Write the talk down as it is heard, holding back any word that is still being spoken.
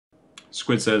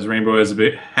Squid says Rainbow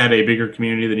had a bigger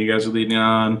community than you guys are leading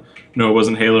on. No, it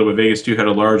wasn't Halo, but Vegas 2 had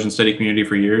a large and steady community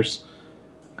for years.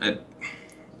 I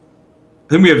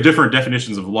think we have different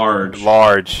definitions of large.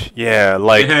 Large, yeah, It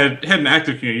like had an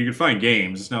active community. You could find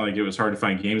games. It's not like it was hard to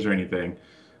find games or anything.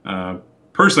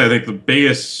 Personally, I think the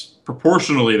biggest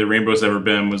proportionally the Rainbow's ever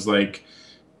been was like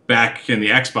back in the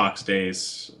Xbox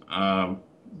days. When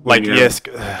like you yes,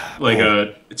 had, like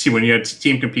when you had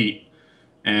Team Compete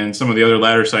and some of the other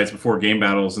ladder sites before game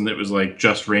battles, and it was like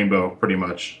just Rainbow, pretty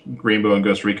much Rainbow and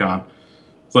Ghost Recon.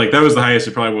 So like that was the highest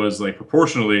it probably was, like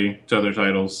proportionally to other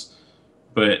titles.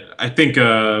 But I think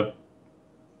if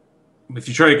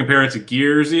you try to compare it to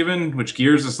Gears, even which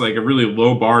Gears is like a really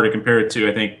low bar to compare it to,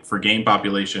 I think for game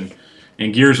population,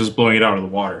 and Gears was blowing it out of the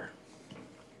water.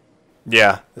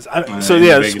 yeah. So In the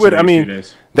yeah, Vegas Squid. I 2 mean,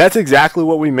 days. that's exactly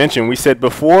what we mentioned. We said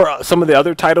before some of the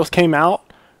other titles came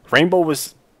out, Rainbow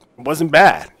wasn't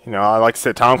bad. You know, like I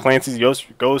said, Tom Clancy's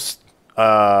Ghost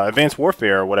Advanced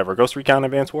Warfare or whatever, Ghost Recon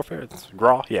Advanced Warfare, it's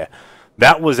GRAW, yeah.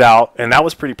 That was out and that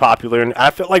was pretty popular, and I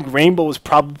felt like Rainbow was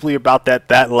probably about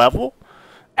that level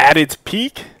at its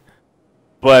peak,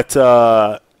 but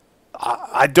I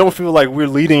don't feel like we're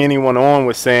leading anyone on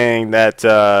with saying that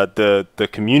the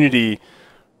community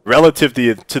relative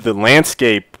to the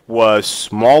landscape was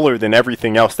smaller than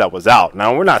everything else that was out.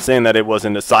 Now, we're not saying that it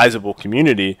wasn't a sizable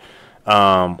community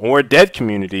or a dead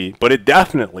community, but it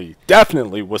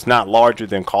definitely was not larger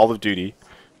than Call of Duty,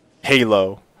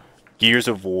 Halo, Gears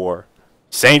of War,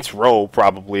 Saints Row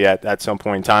probably at some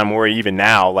point in time, or even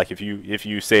now. Like if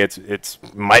you say it's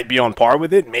might be on par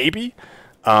with it, maybe.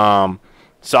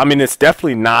 So I mean, it's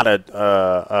definitely not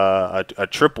a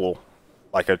triple,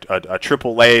 like a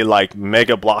triple A like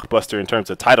mega blockbuster in terms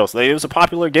of titles. It was a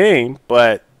popular game,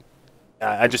 but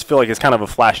I just feel like it's kind of a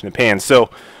flash in the pan. So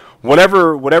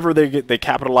whatever they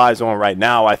capitalize on right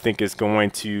now, I think is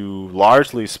going to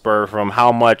largely spur from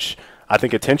how much I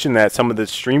think attention that some of the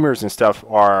streamers and stuff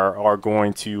are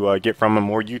going to get from them,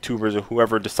 or YouTubers or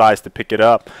whoever decides to pick it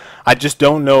up. I just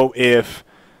don't know if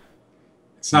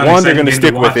It's not one, they're exciting going to game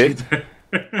stick with watch it.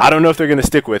 either. I don't know if they're going to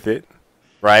stick with it,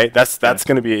 right? That's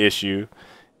going to be an issue.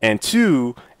 And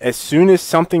two, as soon as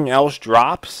something else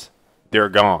drops, they're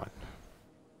gone,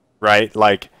 right?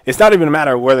 Like, it's not even a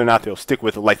matter of whether or not they'll stick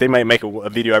with it. Like, they might make a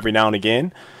video every now and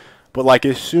again, but like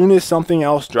as soon as something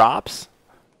else drops,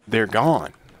 they're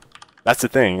gone. That's the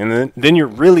thing. And then you're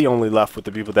really only left with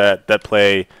the people that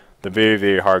play the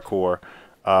very hardcore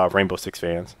Rainbow Six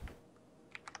fans.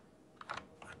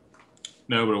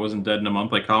 No, but it wasn't dead in a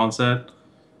month, like Colin said.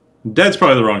 Dead's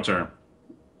probably the wrong term.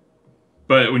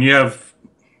 But when you have, I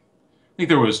think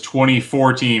there was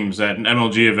 24 teams at an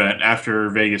MLG event after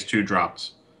Vegas 2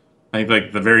 dropped. I think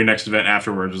like the very next event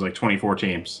afterwards was like 24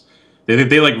 teams.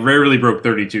 They like rarely broke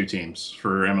 32 teams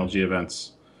for MLG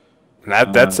events.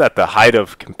 And that's at the height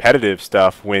of competitive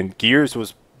stuff when Gears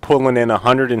was pulling in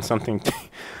 100 and something,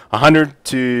 100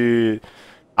 to,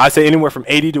 I'd say anywhere from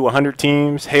 80 to 100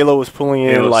 teams. Halo was pulling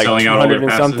in like 200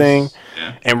 and something,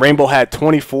 yeah. And Rainbow had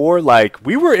 24. Like,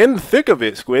 we were in the thick of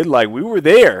it, Squid. Like, we were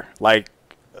there. Like,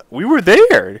 we were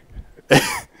there.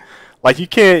 Like, you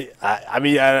can't. I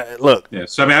mean, look. Yeah.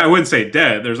 So I mean, I wouldn't say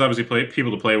dead. There's obviously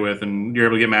people to play with, and you're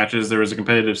able to get matches. There was a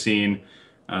competitive scene,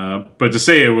 but to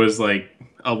say it was like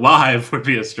alive would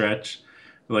be a stretch.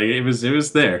 Like it was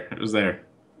there. It was there.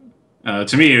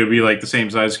 To me, it would be like the same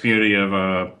size community of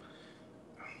I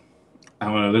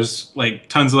don't know. There's like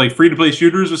tons of like free to play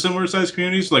shooters with similar size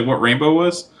communities, like what Rainbow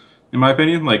was, in my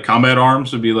opinion. Like Combat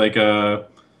Arms would be like a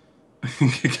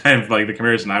kind of like the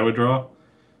comparison I would draw.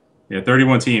 Yeah,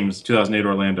 31 teams, 2008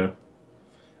 Orlando.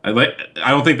 I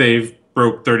don't think they've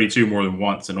broke 32 more than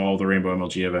once in all the Rainbow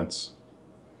MLG events.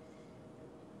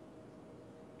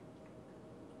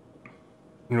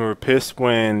 You were pissed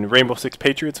when Rainbow Six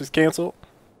Patriots was canceled.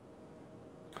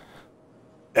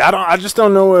 I just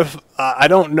don't know if I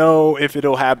don't know if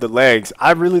it'll have the legs.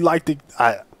 I really like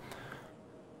at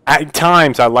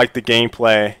times I like the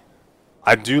gameplay.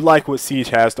 I do like what Siege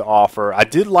has to offer. I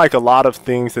did like a lot of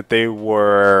things that a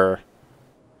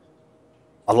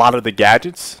lot of the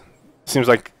gadgets. Seems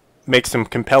like make some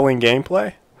compelling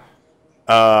gameplay.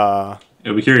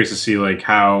 It'll be curious to see like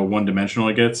how one-dimensional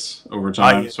it gets over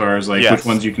time, as far as like yes. which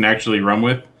ones you can actually run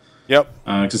with. Yep.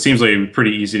 'Cause it seems like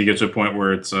pretty easy to get to a point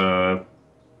where it's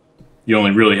you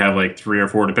only really have like 3 or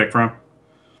 4 to pick from.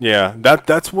 Yeah,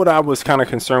 that's what I was kind of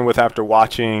concerned with after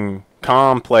watching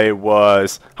Com play.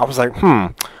 Was I was like,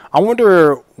 I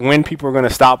wonder when people are going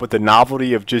to stop with the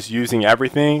novelty of just using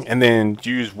everything and then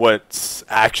use what's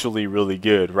actually really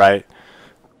good, right?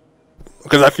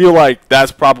 Because I feel like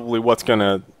that's probably what's going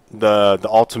to the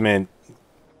ultimate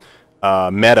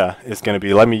meta is going to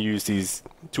be, let me use these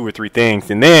 2 or 3 things,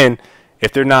 and then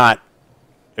if they're not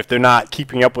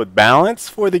keeping up with balance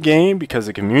for the game because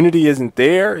the community isn't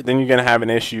there, then you're going to have an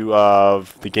issue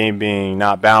of the game being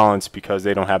not balanced because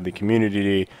they don't have the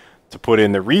community to put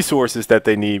in the resources that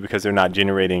they need because they're not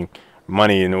generating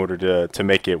money in order to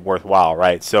make it worthwhile,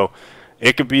 right? So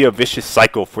it could be a vicious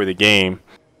cycle for the game.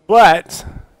 But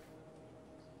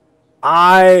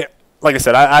like I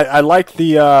said, I like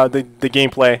the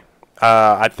gameplay.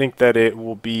 I think that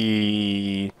it'll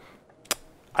be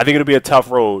a tough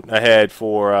road ahead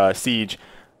for Siege.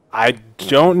 I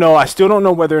don't know. I still don't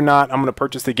know whether or not I'm going to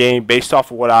purchase the game based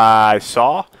off of what I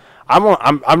saw.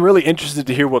 I'm really interested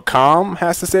to hear what Com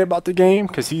has to say about the game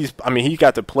because he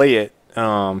got to play it.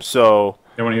 So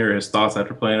I want to hear his thoughts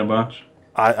after playing a bunch.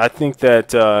 I think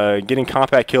that getting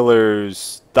Compact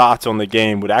Killer's thoughts on the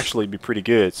game would actually be pretty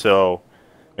good. So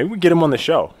maybe we get him on the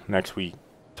show next week,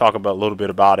 talk about a little bit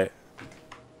about it,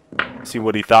 see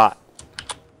what he thought.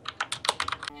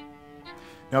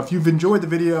 Now, if you've enjoyed the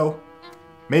video,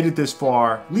 made it this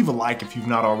far, leave a like if you've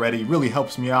not already. It really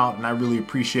helps me out, and I really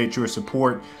appreciate your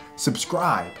support.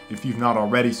 Subscribe if you've not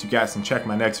already so you guys can check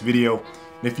my next video.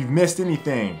 And if you've missed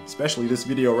anything, especially this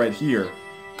video right here,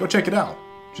 go check it out.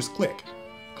 Just click,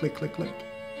 click, click, click.